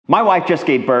My wife just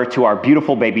gave birth to our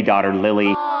beautiful baby daughter, Lily.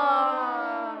 And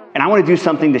I want to do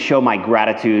something to show my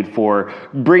gratitude for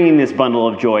bringing this bundle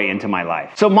of joy into my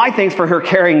life. So my thanks for her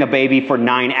carrying a baby for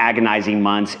 9 agonizing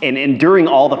months and enduring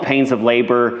all the pains of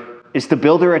labor is to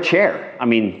build her a chair. I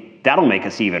mean, that'll make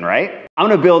us even, right? I'm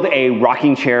gonna build a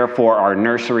rocking chair for our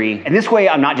nursery. And this way,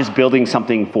 I'm not just building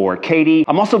something for Katie,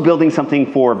 I'm also building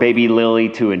something for baby Lily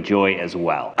to enjoy as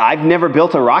well. I've never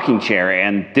built a rocking chair,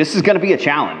 and this is gonna be a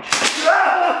challenge.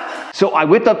 So I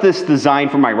whipped up this design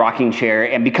for my rocking chair,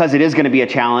 and because it is gonna be a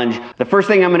challenge, the first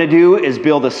thing I'm gonna do is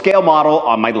build a scale model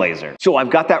on my laser. So I've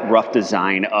got that rough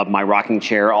design of my rocking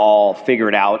chair all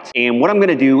figured out, and what I'm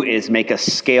gonna do is make a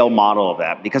scale model of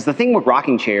that, because the thing with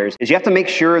rocking chairs is you have to make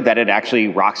sure that it actually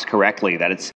rocks correctly, that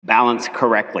it's balanced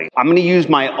correctly. I'm gonna use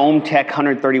my Omtech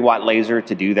 130 watt laser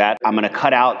to do that. I'm gonna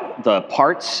cut out the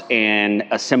parts and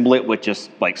assemble it with just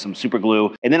like some super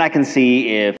glue, and then I can see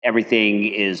if everything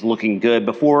is looking good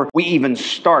before we even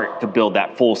start to build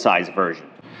that full-size version.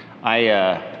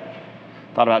 I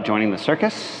thought about joining the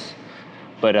circus,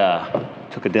 but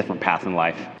took a different path in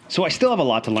life. So I still have a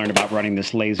lot to learn about running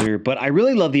this laser, but I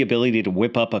really love the ability to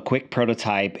whip up a quick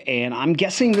prototype, and I'm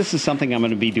guessing this is something I'm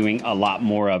going to be doing a lot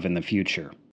more of in the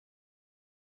future.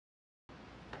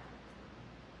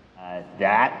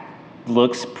 That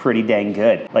looks pretty dang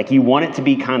good. Like, you want it to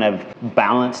be kind of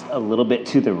balanced a little bit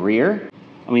to the rear.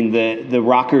 I mean, the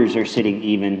rockers are sitting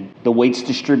even, the weight's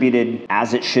distributed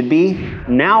as it should be.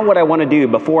 Now what I want to do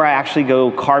before I actually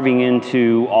go carving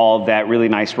into all of that really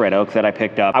nice red oak that I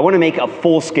picked up, I want to make a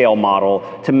full scale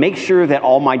model to make sure that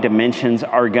all my dimensions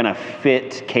are gonna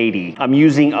fit Katie. I'm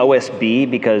using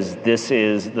OSB because this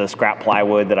is the scrap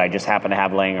plywood that I just happen to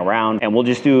have laying around, and we'll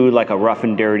just do like a rough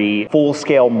and dirty full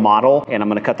scale model, and I'm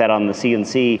gonna cut that on the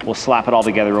CNC. We'll slap it all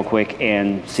together real quick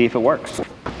and see if it works.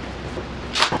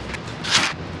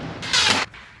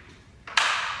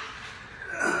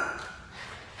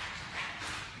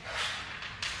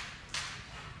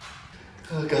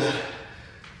 Oh God.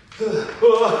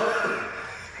 Oh.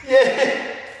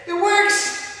 Yeah, it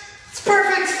works. It's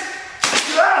perfect.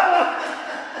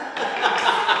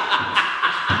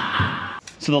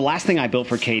 So the last thing I built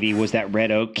for Katie was that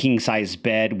red oak king size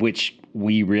bed, which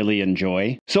we really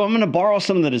enjoy. So I'm gonna borrow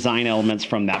some of the design elements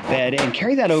from that bed and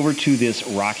carry that over to this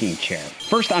rocking chair.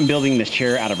 First, I'm building this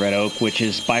chair out of red oak, which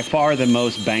is by far the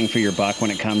most bang for your buck when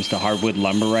it comes to hardwood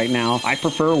lumber right now. I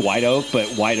prefer white oak, but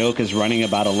white oak is running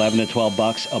about 11 to 12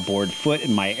 bucks a board foot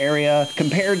in my area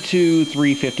compared to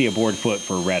 $3.50 a board foot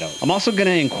for red oak. I'm also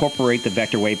gonna incorporate the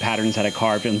vector wave patterns that I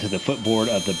carved into the footboard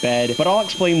of the bed, but I'll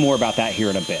explain more about that here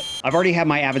in a bit. I've already had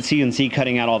my Avid CNC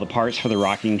cutting out all the parts for the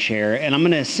rocking chair, and I'm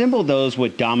gonna assemble those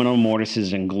with domino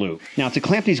mortises and glue. Now, to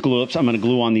clamp these glue ups, I'm going to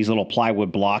glue on these little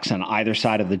plywood blocks on either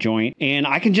side of the joint, and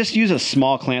I can just use a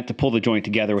small clamp to pull the joint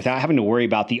together without having to worry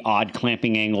about the odd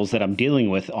clamping angles that I'm dealing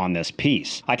with on this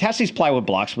piece. I attach these plywood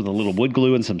blocks with a little wood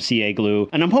glue and some CA glue,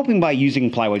 and I'm hoping by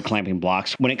using plywood clamping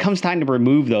blocks, when it comes time to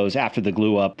remove those after the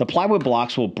glue up, the plywood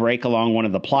blocks will break along one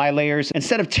of the ply layers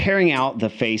instead of tearing out the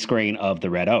face grain of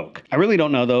the red oak. I really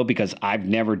don't know though, because I've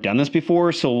never done this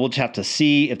before, so we'll just have to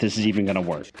see if this is even going to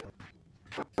work.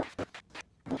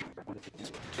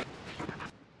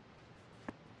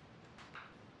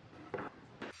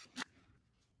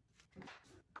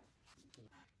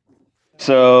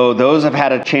 So those have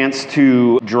had a chance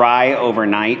to dry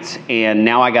overnight, and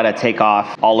now I got to take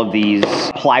off all of these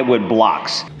plywood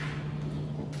blocks.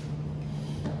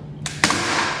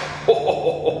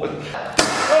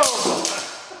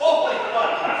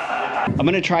 I'm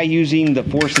going to try using the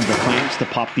force of the clamps to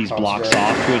pop these blocks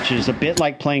off, which is a bit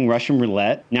like playing Russian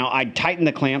roulette. Now, I'd tighten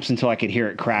the clamps until I could hear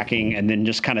it cracking and then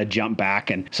just kind of jump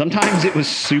back. And sometimes it was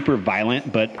super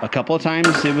violent, but a couple of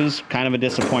times it was kind of a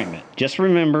disappointment. Just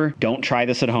remember, don't try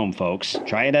this at home, folks.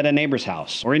 Try it at a neighbor's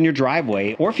house or in your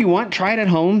driveway. Or if you want, try it at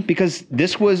home, because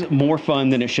this was more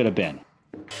fun than it should have been.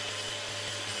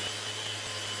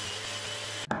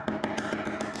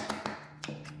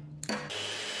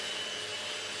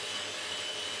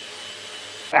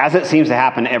 As it seems to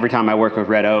happen every time I work with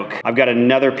red oak, I've got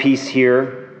another piece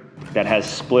here that has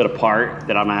split apart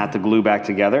that I'm gonna have to glue back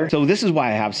together. So this is why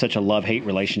I have such a love-hate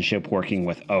relationship working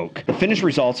with oak. The finished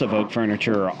results of oak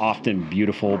furniture are often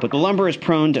beautiful, but the lumber is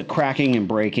prone to cracking and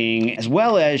breaking, as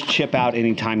well as chip out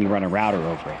anytime you run a router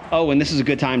over it. Oh, and this is a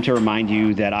good time to remind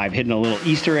you that I've hidden a little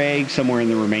Easter egg somewhere in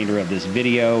the remainder of this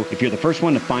video. If you're the first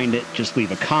one to find it, just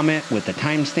leave a comment with the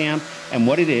timestamp and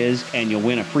what it is, and you'll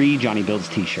win a free Jonny Builds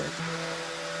t-shirt.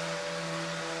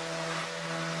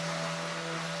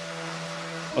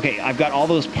 Okay, I've got all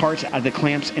those parts out of the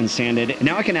clamps and sanded.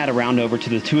 Now I can add a round over to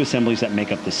the 2 assemblies that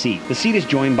make up the seat. The seat is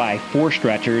joined by 4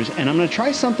 stretchers, and I'm gonna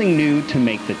try something new to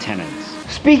make the tenons.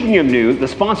 Speaking of new, the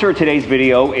sponsor of today's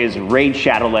video is Raid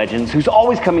Shadow Legends, who's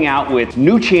always coming out with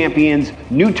new champions,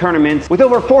 new tournaments. With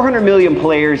over 400 million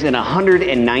players in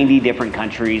 190 different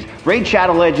countries, Raid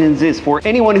Shadow Legends is for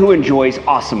anyone who enjoys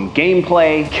awesome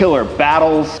gameplay, killer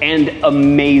battles, and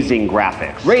amazing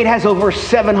graphics. Raid has over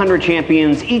 700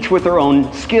 champions, each with their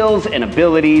own skills and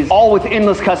abilities, all with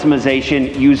endless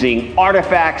customization using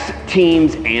artifacts,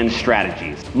 teams, and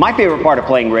strategies. My favorite part of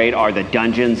playing Raid are the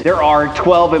dungeons. There are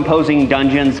 12 imposing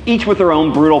dungeons, each with their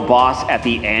own brutal boss at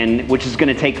the end, which is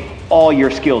going to take all your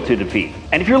skill to defeat.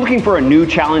 And if you're looking for a new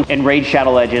challenge in Raid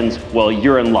Shadow Legends, well,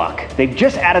 you're in luck. They've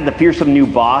just added the fearsome new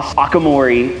boss,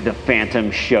 Akamori the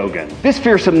Phantom Shogun. This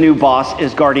fearsome new boss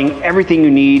is guarding everything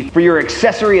you need for your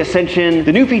accessory ascension,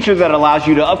 the new feature that allows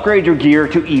you to upgrade your gear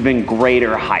to even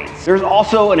greater heights. There's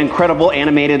also an incredible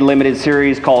animated limited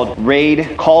series called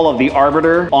Raid Call of the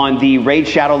Arbiter on the Raid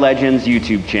Shadow Legends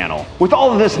YouTube channel. With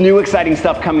all of this new exciting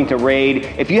stuff coming to Raid,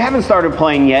 if you haven't started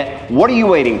playing yet, what are you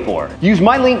waiting for? Use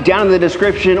my link down in the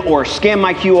description or scan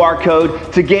my QR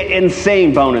code to get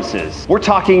insane bonuses. We're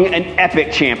talking an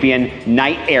epic champion,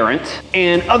 Knight Errant,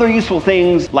 and other useful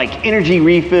things like energy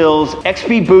refills,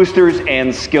 XP boosters,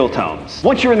 and skill tomes.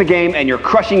 Once you're in the game and you're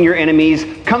crushing your enemies,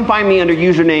 come find me under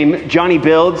username Jonny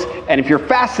Builds, and if you're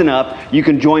fast enough, you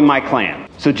can join my clan.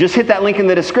 So just hit that link in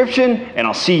the description and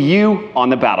I'll see you on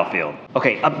the battlefield.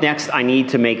 Okay, up next I need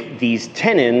to make these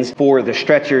tenons for the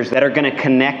stretchers that are gonna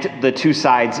connect the 2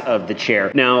 sides of the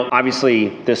chair. Now, obviously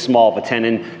this small of a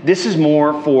tenon, this is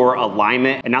more for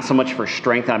alignment and not so much for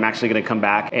strength. I'm actually gonna come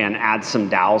back and add some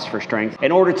dowels for strength.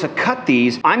 In order to cut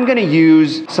these, I'm gonna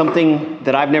use something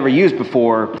that I've never used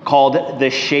before called the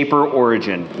Shaper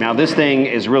Origin. Now this thing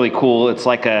is really cool. It's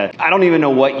like I don't even know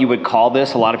what you would call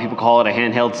this. A lot of people call it a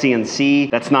handheld CNC.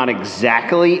 That's not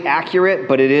exactly accurate,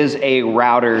 but it is a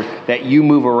router that you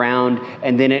move around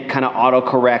and then it kind of auto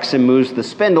corrects and moves the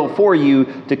spindle for you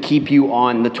to keep you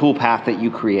on the tool path that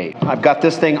you create. I've got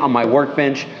this thing on my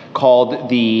workbench called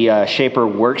the Shaper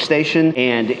Workstation,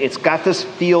 and it's got this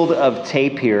field of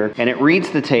tape here, and it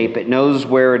reads the tape, it knows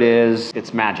where it is.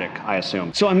 It's magic, I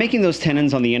assume. So I'm making those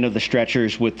tenons on the end of the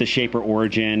stretchers with the Shaper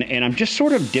Origin, and I'm just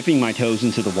sort of dipping my toes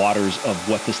into the waters of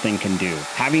what this thing can do.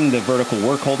 Having the vertical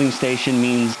work holding station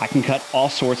means I can cut all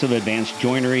sorts of advanced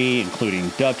joinery, including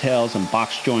dovetails and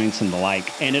box joints and the like,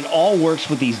 and it all works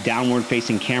with these downward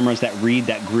facing cameras that read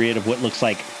that grid of what looks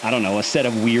like, I don't know, a set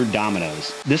of weird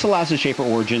dominoes. This allows the Shaper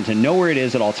Origin to know where it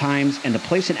is at all times and to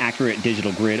place an accurate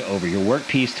digital grid over your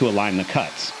workpiece to align the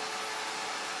cuts.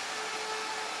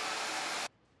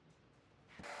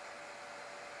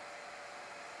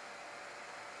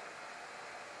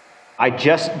 I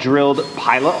just drilled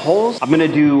pilot holes. I'm gonna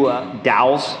do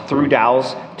dowels through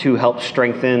dowels to help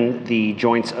strengthen the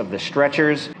joints of the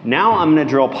stretchers. Now I'm gonna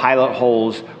drill pilot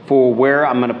holes for where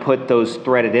I'm gonna put those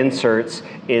threaded inserts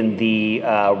in the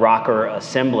rocker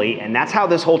assembly, and that's how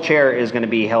this whole chair is gonna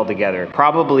be held together.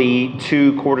 Probably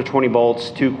 2 quarter-20 bolts,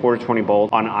 2 quarter-20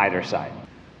 bolts on either side.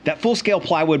 That full-scale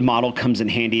plywood model comes in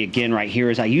handy again right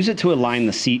here as I use it to align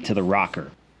the seat to the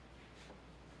rocker.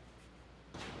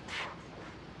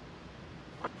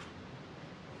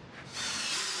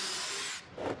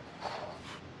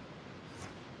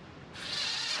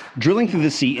 Drilling through the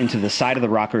seat into the side of the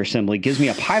rocker assembly gives me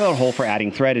a pilot hole for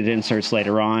adding threaded inserts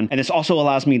later on, and this also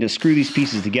allows me to screw these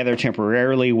pieces together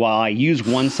temporarily while I use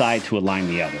one side to align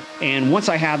the other. And once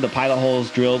I have the pilot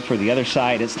holes drilled for the other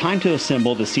side, it's time to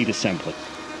assemble the seat assembly.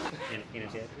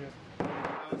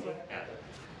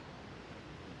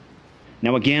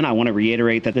 Now again, I want to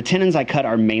reiterate that the tenons I cut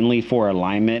are mainly for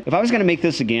alignment. If I was going to make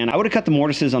this again, I would have cut the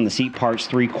mortises on the seat parts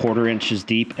 3/4 inches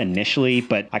deep initially,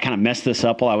 but I kind of messed this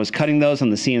up while I was cutting those on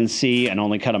the CNC and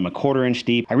only cut them 1/4 inch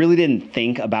deep. I really didn't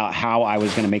think about how I was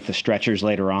going to make the stretchers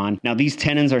later on. Now these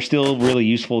tenons are still really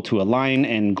useful to align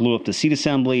and glue up the seat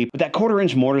assembly, but that 1/4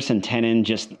 inch mortise and tenon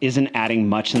just isn't adding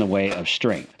much in the way of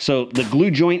strength. So the glue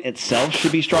joint itself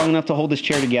should be strong enough to hold this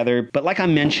chair together, but like I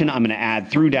mentioned, I'm going to add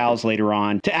through dowels later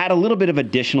on to add a little bit of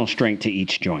additional strength to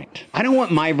each joint. I don't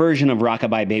want my version of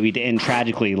Rockabye Baby to end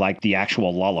tragically like the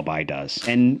actual lullaby does.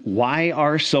 And why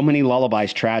are so many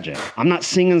lullabies tragic? I'm not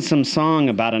singing some song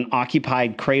about an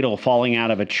occupied cradle falling out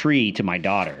of a tree to my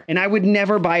daughter. And I would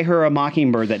never buy her a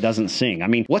mockingbird that doesn't sing. I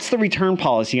mean, what's the return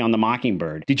policy on the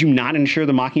mockingbird? Did you not ensure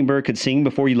the mockingbird could sing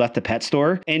before you left the pet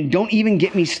store? And don't even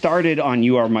get me started on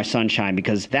You Are My Sunshine,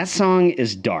 because that song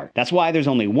is dark. That's why there's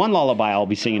only one lullaby I'll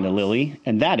be singing to Lily,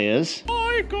 and that is...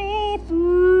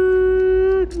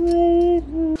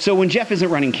 So when Jeff isn't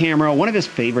running camera, one of his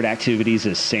favorite activities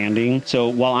is sanding. So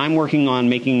while I'm working on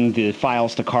making the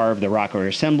files to carve the Rockler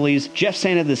assemblies, Jeff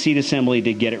sanded the seat assembly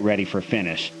to get it ready for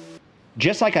finish.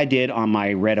 Just like I did on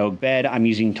my red oak bed, I'm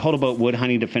using Total Boat wood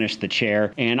honey to finish the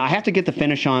chair, and I have to get the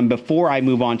finish on before I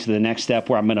move on to the next step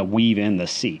where I'm going to weave in the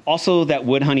seat. Also, that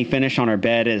wood honey finish on our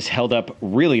bed is held up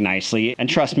really nicely, and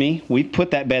trust me, we've put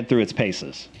that bed through its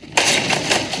paces.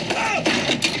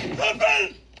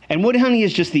 And wood honey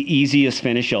is just the easiest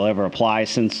finish you'll ever apply,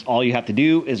 since all you have to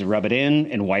do is rub it in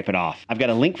and wipe it off. I've got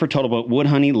a link for Total Boat wood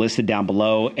honey listed down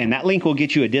below, and that link will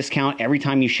get you a discount every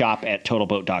time you shop at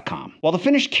TotalBoat.com. While the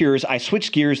finish cures, I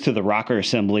switched gears to the rocker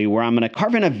assembly, where I'm going to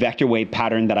carve in a vector wave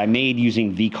pattern that I made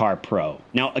using VCarve Pro.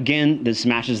 Now again, this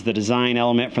matches the design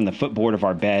element from the footboard of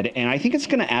our bed, and I think it's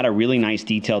going to add a really nice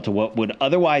detail to what would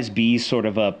otherwise be sort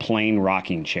of a plain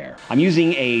rocking chair. I'm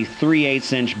using a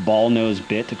 3/8 inch ball nose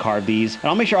bit to carve these, and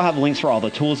I'll make sure I'll have links for all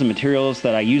the tools and materials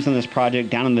that I used in this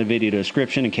project down in the video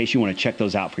description in case you want to check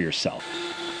those out for yourself.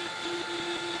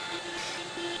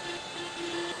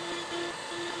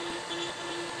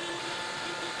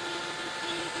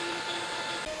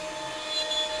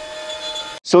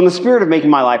 So in the spirit of making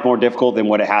my life more difficult than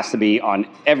what it has to be on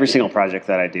every single project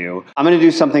that I do, I'm going to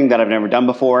do something that I've never done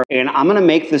before, and I'm going to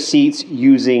make the seats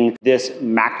using this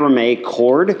macrame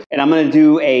cord, and I'm going to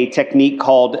do a technique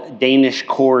called Danish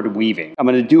cord weaving. I'm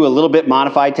going to do a little bit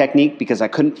modified technique because I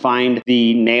couldn't find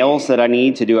the nails that I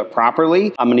need to do it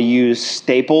properly. I'm going to use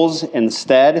staples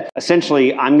instead.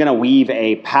 Essentially, I'm going to weave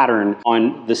a pattern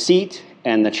on the seat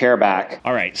and the chair back.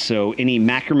 All right, so any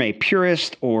macrame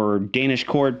purist or Danish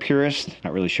cord purist,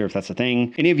 not really sure if that's a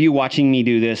thing. Any of you watching me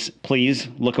do this, please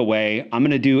look away. I'm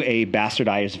gonna do a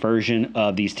bastardized version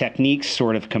of these techniques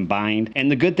sort of combined.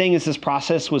 And the good thing is this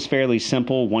process was fairly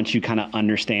simple once you kind of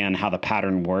understand how the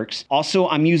pattern works. Also,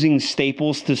 I'm using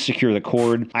staples to secure the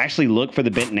cord. I actually looked for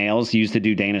the bent nails used to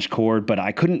do Danish cord, but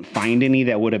I couldn't find any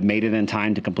that would have made it in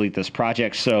time to complete this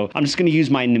project. So I'm just gonna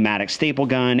use my pneumatic staple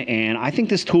gun, and I think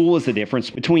this tool is the difference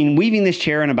between weaving this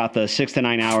chair in about the 6 to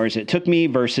 9 hours it took me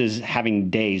versus having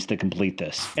days to complete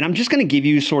this. And I'm just going to give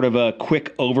you sort of a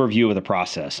quick overview of the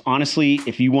process. Honestly,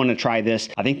 if you want to try this,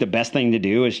 I think the best thing to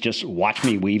do is just watch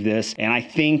me weave this. And I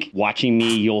think watching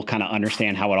me, you'll kind of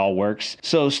understand how it all works.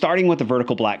 So starting with the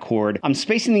vertical black cord, I'm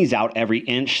spacing these out every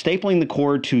inch, stapling the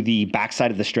cord to the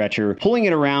backside of the stretcher, pulling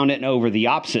it around and over the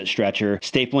opposite stretcher,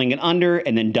 stapling it under,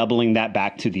 and then doubling that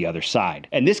back to the other side.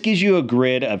 And this gives you a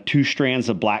grid of 2 strands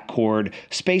of black cord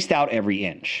spaced out every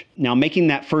inch. Now, making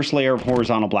that first layer of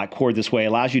horizontal black cord this way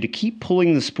allows you to keep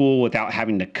pulling the spool without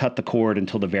having to cut the cord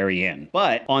until the very end.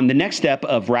 But on the next step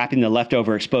of wrapping the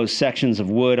leftover exposed sections of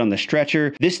wood on the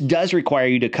stretcher, this does require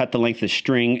you to cut the length of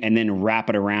string and then wrap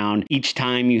it around. Each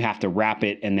time you have to wrap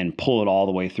it and then pull it all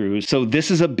the way through. So this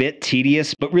is a bit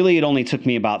tedious, but really it only took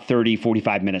me about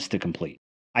 30-45 minutes to complete.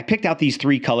 I picked out these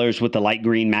 3 colors with the light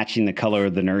green matching the color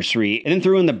of the nursery, and then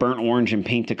threw in the burnt orange and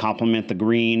pink to complement the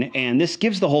green, and this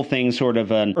gives the whole thing sort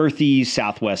of an earthy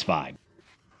southwest vibe.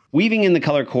 Weaving in the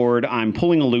color cord, I'm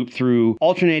pulling a loop through,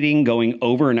 alternating going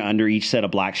over and under each set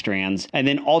of black strands, and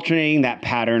then alternating that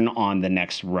pattern on the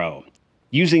next row.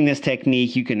 Using this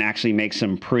technique, you can actually make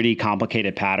some pretty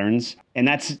complicated patterns, and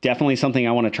that's definitely something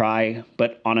I want to try,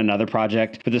 but on another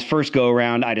project. For this first go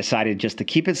around, I decided just to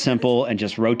keep it simple and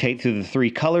just rotate through the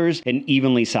 3 colors in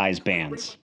evenly sized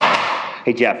bands.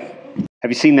 Hey Jeff,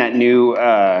 have you seen that new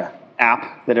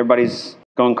app that everybody's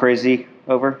going crazy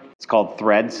over? It's called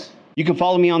Threads. You can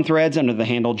follow me on Threads under the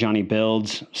handle Jonny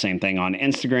Builds. Same thing on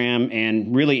Instagram,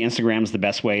 and really Instagram's the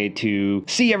best way to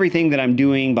see everything that I'm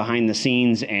doing behind the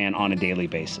scenes and on a daily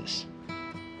basis.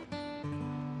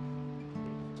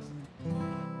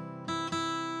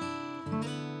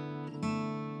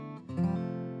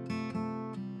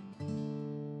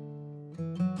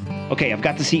 Okay, I've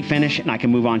got the seat finished and I can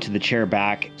move on to the chair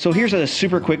back. So here's a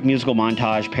super quick musical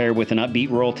montage paired with an upbeat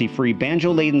royalty-free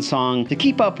banjo-laden song to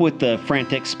keep up with the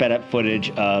frantic sped-up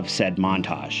footage of said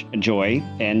montage. Enjoy,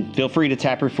 and feel free to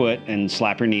tap your foot and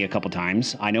slap your knee a couple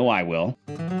times. I know I will.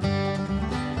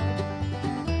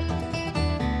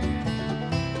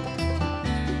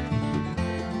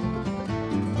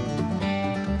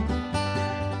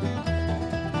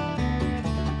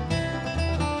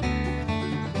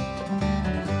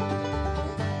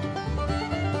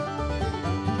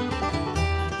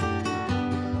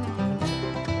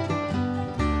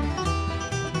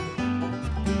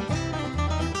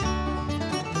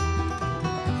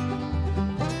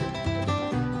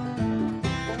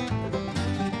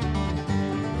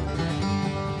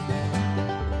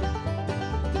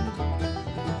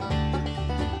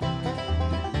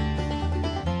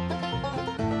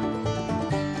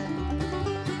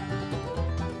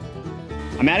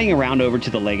 I'm adding a round over to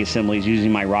the leg assemblies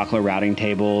using my Rockler routing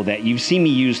table that you've seen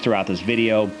me use throughout this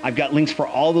video. I've got links for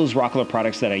all those Rockler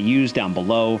products that I use down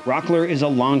below. Rockler is a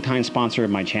longtime sponsor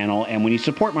of my channel, and when you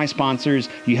support my sponsors,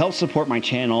 you help support my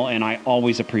channel, and I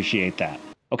always appreciate that.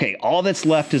 Okay, all that's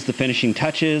left is the finishing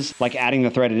touches, like adding the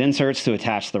threaded inserts to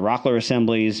attach the Rockler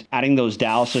assemblies, adding those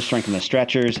dowels to strengthen the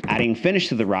stretchers, adding finish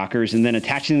to the rockers, and then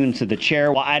attaching them to the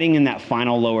chair while adding in that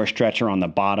final lower stretcher on the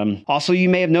bottom. Also, you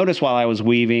may have noticed while I was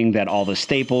weaving that all the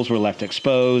staples were left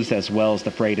exposed, as well as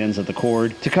the frayed ends of the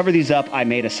cord. To cover these up, I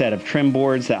made a set of trim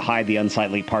boards that hide the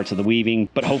unsightly parts of the weaving,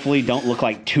 but hopefully don't look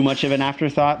like too much of an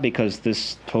afterthought, because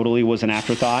this totally was an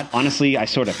afterthought. Honestly, I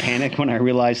sort of panicked when I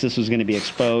realized this was going to be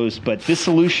exposed, but this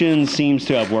solution seems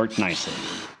to have worked nicely.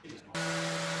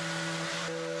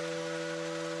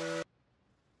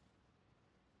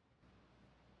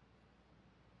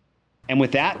 And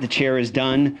with that, the chair is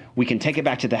done. We can take it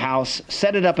back to the house,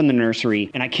 set it up in the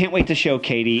nursery, and I can't wait to show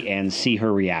Katie and see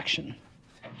her reaction.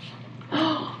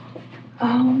 Oh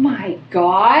my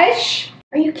gosh!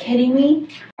 Are you kidding me?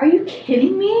 Are you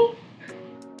kidding me?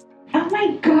 Oh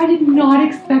my god, I did not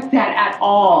expect that at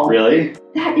all. Really?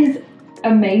 That is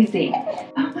amazing.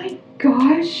 Oh my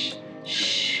gosh.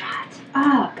 Shut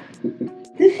up.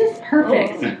 This is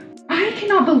perfect. Oh. I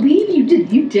cannot believe you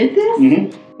did this?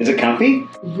 Mm-hmm. Is it comfy?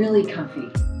 Really comfy.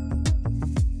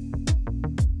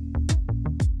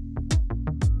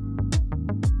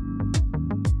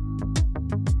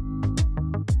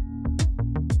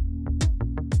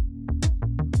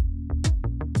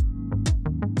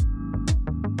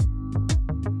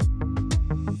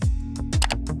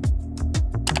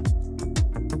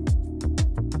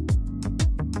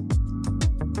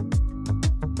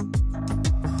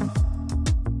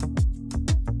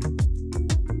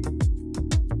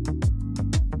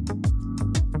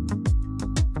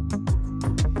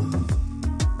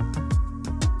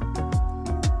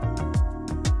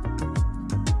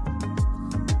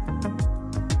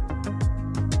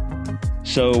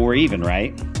 So we're even,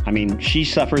 right? I mean, she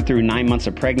suffered through 9 months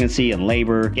of pregnancy and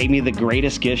labor, gave me the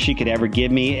greatest gift she could ever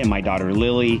give me and my daughter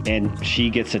Lily, and she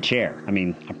gets a chair. I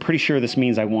mean, I'm pretty sure this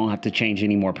means I won't have to change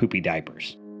any more poopy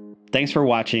diapers. Thanks for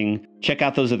watching. Check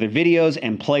out those other videos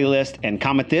and playlists, and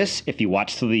comment this if you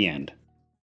watched to the end.